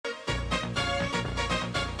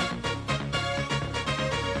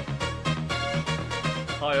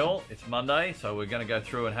Hi all, it's Monday, so we're going to go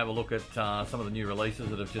through and have a look at some of the new releases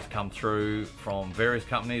that have just come through from various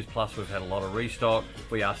companies, plus we've had a lot of restock.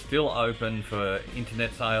 We are still open for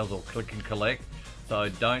internet sales or click and collect, so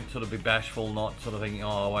don't sort of be bashful, not sort of thinking,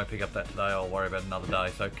 oh, I won't pick up that today, I'll worry about another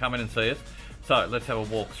day. So come in and see us. So let's have a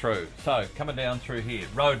walk through. So coming down through here,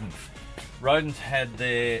 Rodent. Rodent's had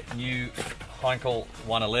their new Heinkel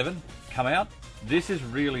 111 come out. This is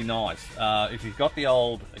really nice. If you've got the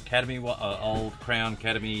old Academy, old Crown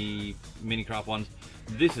Academy Minicraft ones,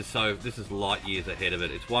 this is light years ahead of it.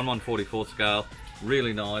 It's 1/144 scale,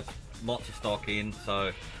 really nice, lots of stock in.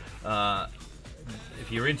 So if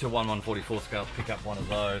you're into 1/144 scale, pick up one of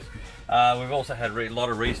those. We've also had a lot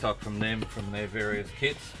of restock from them, from their various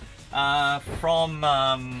kits. From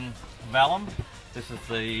Vallum, this is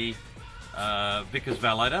the Vickers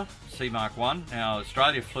Valator C-Mark 1. Now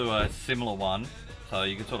Australia flew a similar one, so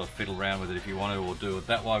you can sort of fiddle around with it if you want to, or do it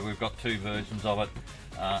that way. We've got two versions of it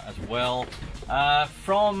as well.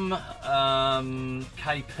 From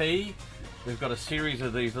KP, we've got a series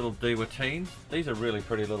of these little Diwateens. These are really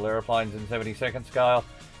pretty little aeroplanes in 72nd scale.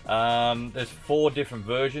 There's 4 different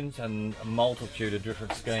versions and a multitude of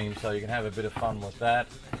different schemes, so you can have a bit of fun with that.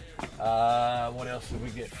 What else did we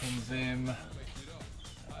get from them?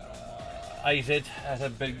 AZ has a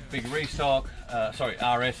big restock. Sorry,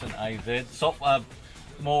 RS and AZ.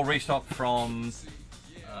 More restock from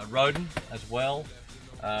Rodent as well.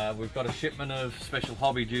 We've got a shipment of Special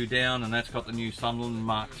Hobby due down, and that's got the new Sunderland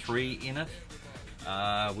Mark III in it.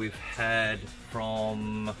 We've had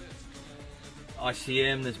from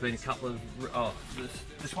ICM, there's been a couple of,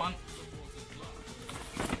 this one.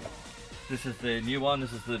 This is the new one.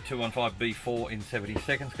 This is the 215B4 in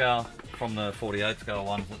 72nd scale from the 48 scale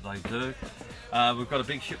ones that they do. We've got a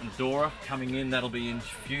big shipment of Dora coming in. That'll be in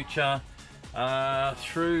future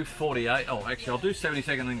through 48. Oh, actually, I'll do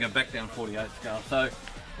 72nd and then go back down 48 scale. So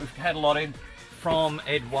we've had a lot in from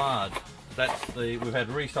Edward. We've had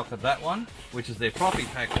restock of that one, which is their Proppy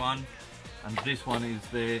Pack one, and this one is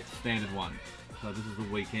their standard one. So this is the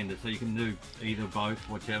Weekender. So you can do either, both,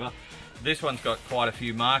 whichever. This one's got quite a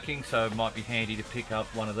few markings, so it might be handy to pick up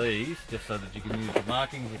one of these just so that you can use the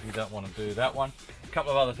markings if you don't want to do that one. A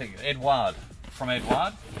couple of other things. Edward, from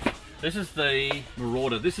Edward. This is the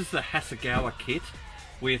Marauder. This is the Hasegawa kit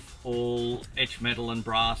with all etched metal and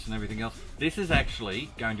brass and everything else. This is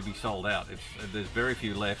actually going to be sold out. There's very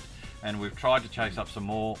few left, and we've tried to chase up some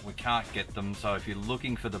more. We can't get them, so if you're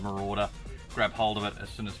looking for the Marauder, grab hold of it as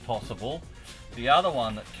soon as possible. The other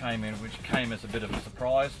one that came in, which came as a bit of a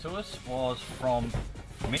surprise to us, was from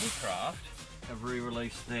Minicraft. Have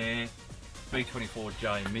re-released their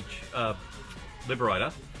B24J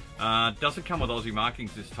Liberator. Doesn't come with Aussie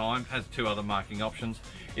markings this time, has 2 other marking options.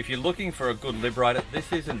 If you're looking for a good Liberator, this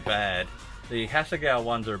isn't bad. The Hasegawa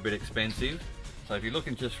ones are a bit expensive, so if you're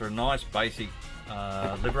looking just for a nice basic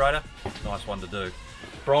Liberator, nice one to do.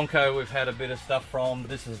 Bronco, we've had a bit of stuff from.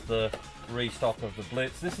 This is the restock of the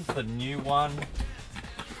Blitz. This is the new one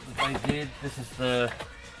that they did. This is the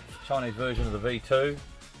Chinese version of the V2,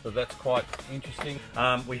 so that's quite interesting.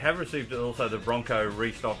 We have received also the Bronco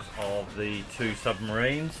restocks of the 2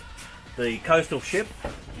 submarines, the coastal ship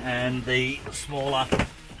and the smaller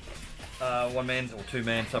 1-man or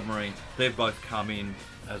 2-man submarine. They've both come in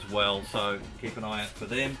as well, so keep an eye out for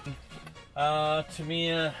them.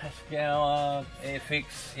 Tamiya, Hasegawa,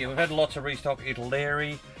 Airfix. Yeah, we've had lots of restock.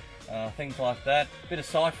 Italeri, things like that. Bit of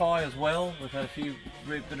sci-fi as well. We've had a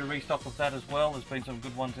bit of restock of that as well. There's been some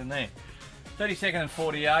good ones in there. 32nd and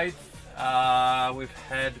 48th. We've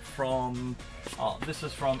had from. This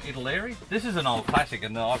is from Italeri. This is an old classic,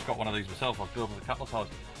 and I've got one of these myself. I've built it a couple of times.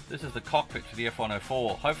 This is the cockpit for the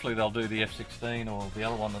F104. Hopefully they'll do the F16 or the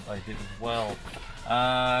other one that they did as well.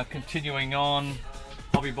 Continuing on.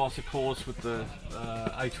 Hobby Boss, of course, with the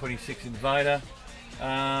A26 Invader.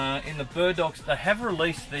 In the Bird Dogs, they have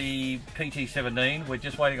released the PT17. We're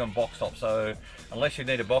just waiting on box top, so unless you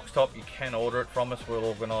need a box top, you can order it from us. We'll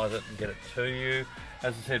organise it and get it to you.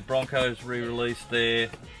 As I said, Broncos re-released their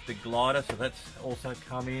big glider, so that's also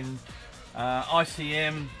come in.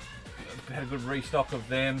 ICM had a good restock of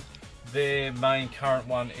them. Their main current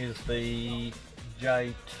one is the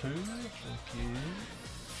J2.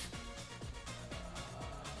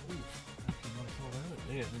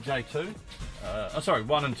 Yeah, the J2. Sorry,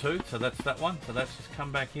 1 and 2, so that's that one. So that's just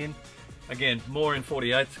come back in. Again, more in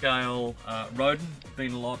 48 scale. Rodent,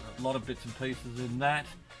 been a lot of bits and pieces in that.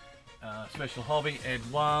 Special Hobby,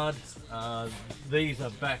 Edward. These are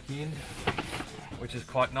back in, which is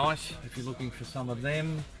quite nice if you're looking for some of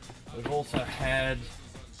them. We've also had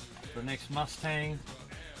the next Mustang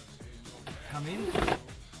come in,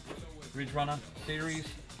 Ridge Runner series.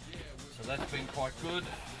 So that's been quite good.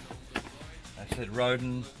 I said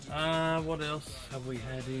Roden. What else have we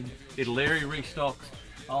had in? Italeri restocks.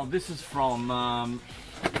 Oh, this is from out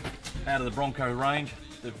of the Bronco range.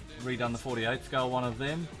 They've redone the 48 scale one of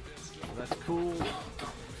them. So that's cool.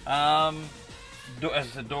 As I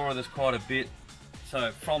said, Dora, there's quite a bit.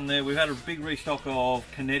 So from there, we've had a big restock of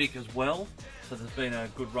Kinetic as well. So there's been a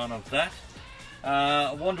good run of that.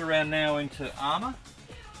 I wander around now into Armour.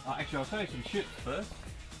 Actually, I'll tell you some ships first.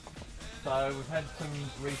 So we've had some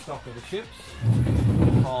restock of the ships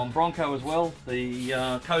from Bronco as well.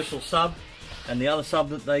 The Coastal sub and the other sub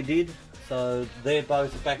that they did. So they're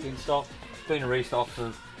both back in stock. It's been a restock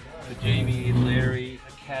of Najimi, Larry,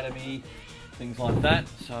 Academy, things like that.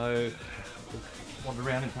 So we'll wander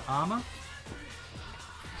around into Armour.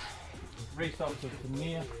 Restocks of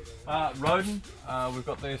Tamiya. Roden, we've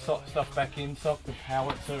got their stuff back in stock, the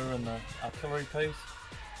howitzer and the artillery piece.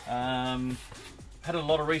 Had a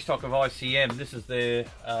lot of restock of ICM. This is their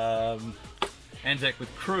Anzac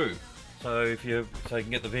with crew. So you can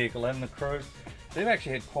get the vehicle and the crew. They've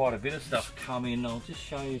actually had quite a bit of stuff come in. I'll just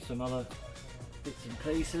show you some other bits and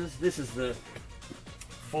pieces. This is the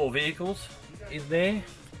 4 vehicles in there.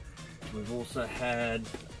 We've also had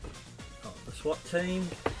the SWAT team.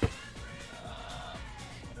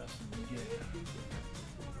 What else did we get?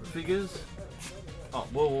 The figures.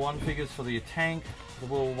 World War 1 figures for the tank, the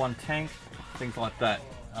World War 1 tank, things like that.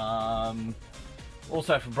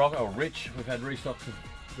 Also from Bronco, Rich, we've had restocks of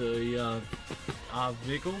the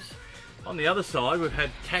vehicles. On the other side, we've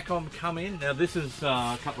had TACOM come in. Now this is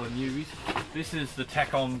a couple of newbies. This is the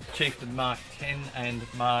TACOM Chieftain Mark 10 and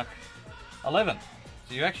Mark 11.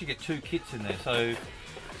 So you actually get 2 kits in there. So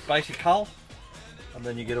basic hull, and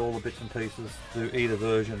then you get all the bits and pieces through either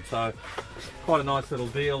version. So quite a nice little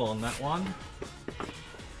deal on that one.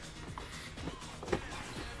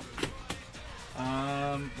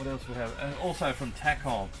 What else we have? And also from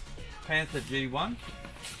TACOM, Panther G1,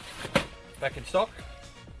 back in stock.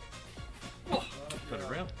 Oh, got it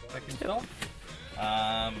around, back in stock.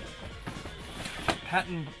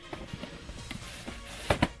 Patton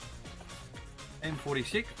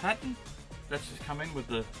M46 Patton, that's just come in with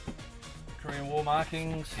the Korean War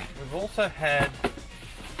markings. We've also had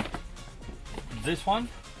this one,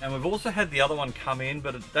 and we've also had the other one come in,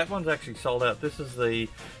 but that one's actually sold out. This is the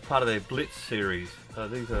part of their Blitz series. So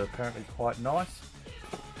these are apparently quite nice.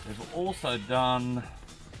 They've also done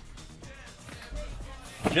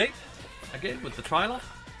Jeep, again with the trailer.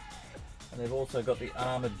 And they've also got the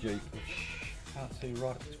armoured Jeep, which I can't see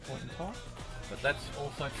right at this point in time. But that's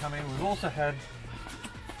also come in. We've also had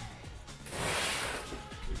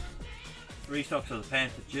restocks of the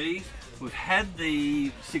Panther Gs. We've had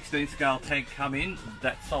the 16 scale tank come in.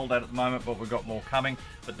 That's sold out at the moment, but we've got more coming.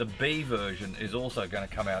 But the B version is also going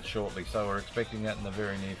to come out shortly, so we're expecting that in the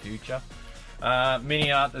very near future.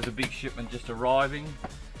 Mini Art, there's a big shipment just arriving.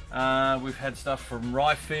 We've had stuff from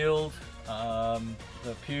Riffield,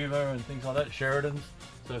 the Puma and things like that, Sheridan's.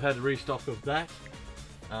 So we've had a restock of that.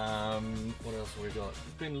 What else have we got?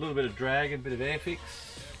 There's been a little bit of Dragon, a bit of Airfix,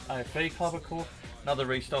 AFE Club of course. Another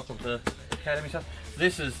restock of the Academy stuff.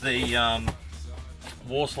 This is the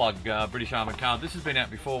War Slug British Armoured Car. This has been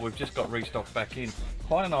out before, we've just got restocked back in.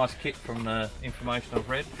 Quite a nice kit from the information I've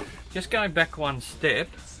read. Just going back one step,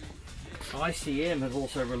 ICM have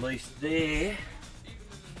also released their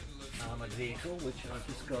armoured vehicle, which I've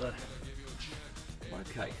just got to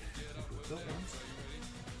locate. We've got one.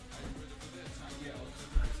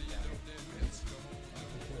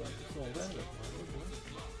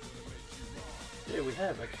 Yeah, we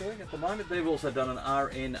have actually. At the moment, they've also done an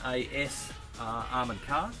RNAS armoured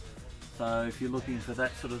car. So if you're looking for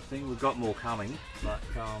that sort of thing, we've got more coming. But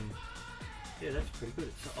yeah, that's pretty good.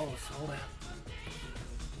 It's sold out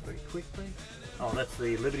very quickly. Oh, that's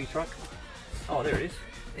the Liberty truck. Oh, there it is.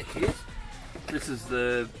 There she is. This is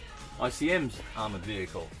the ICM's armoured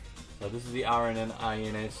vehicle. So this is the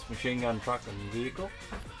RNAS machine gun truck and vehicle.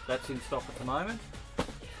 That's in stock at the moment.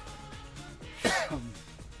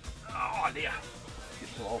 Oh dear.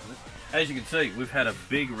 As you can see, we've had a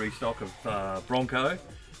big restock of Bronco.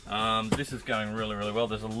 This is going really, really well.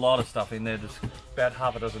 There's a lot of stuff in there. There's about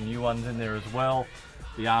half a dozen new ones in there as well.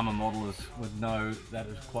 The Armour modelers would know that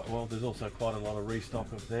is quite well. There's also quite a lot of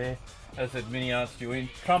restock of there. As I said, Mini Art's due in.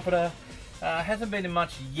 Trumpeter hasn't been in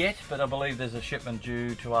much yet, but I believe there's a shipment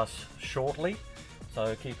due to us shortly.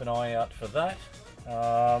 So keep an eye out for that.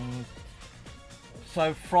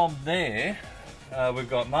 So from there, we've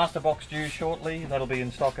got Master Box due shortly. That'll be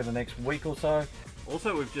in stock in the next week or so.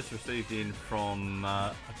 Also, we've just received in from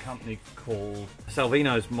a company called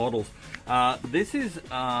Salvino's Models. This is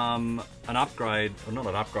an upgrade, or not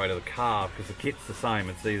an upgrade of the car, because the kit's the same.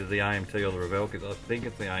 It's either the AMT or the Revell kit. I think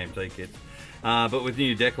it's the AMT kits. But with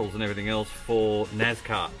new decals and everything else for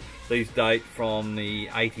NASCAR. These date from the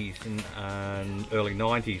 80s and early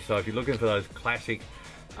 90s. So if you're looking for those classic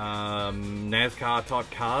NASCAR type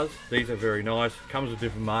cars, these are very nice. Comes with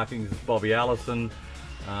different markings. It's Bobby Allison.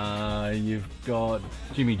 You've got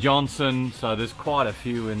Jimmy Johnson, so there's quite a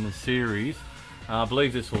few in the series. I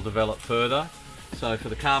believe this will develop further. So for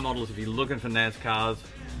the car models, if you're looking for NASCARs,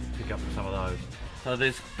 pick up some of those. So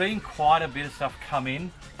there's been quite a bit of stuff come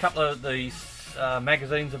in. A couple of these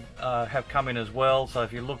magazines have come in as well. So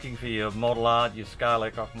if you're looking for your model art, your Scale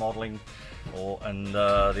Aircraft modelling, and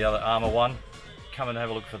the other Armour one, come and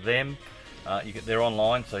have a look for them. They're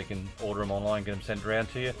online, so you can order them online, get them sent around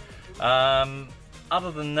to you.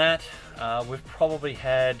 Other than that, we've probably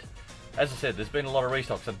had, as I said, there's been a lot of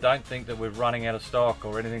restocks. I don't think that we're running out of stock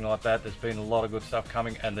or anything like that. There's been a lot of good stuff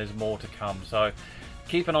coming, and there's more to come. So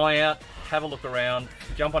keep an eye out, have a look around,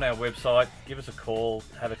 jump on our website, give us a call,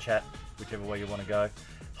 have a chat, whichever way you want to go.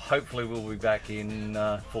 Hopefully we'll be back in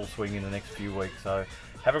full swing in the next few weeks. So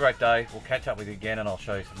have a great day. We'll catch up with you again, and I'll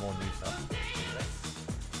show you some more new stuff.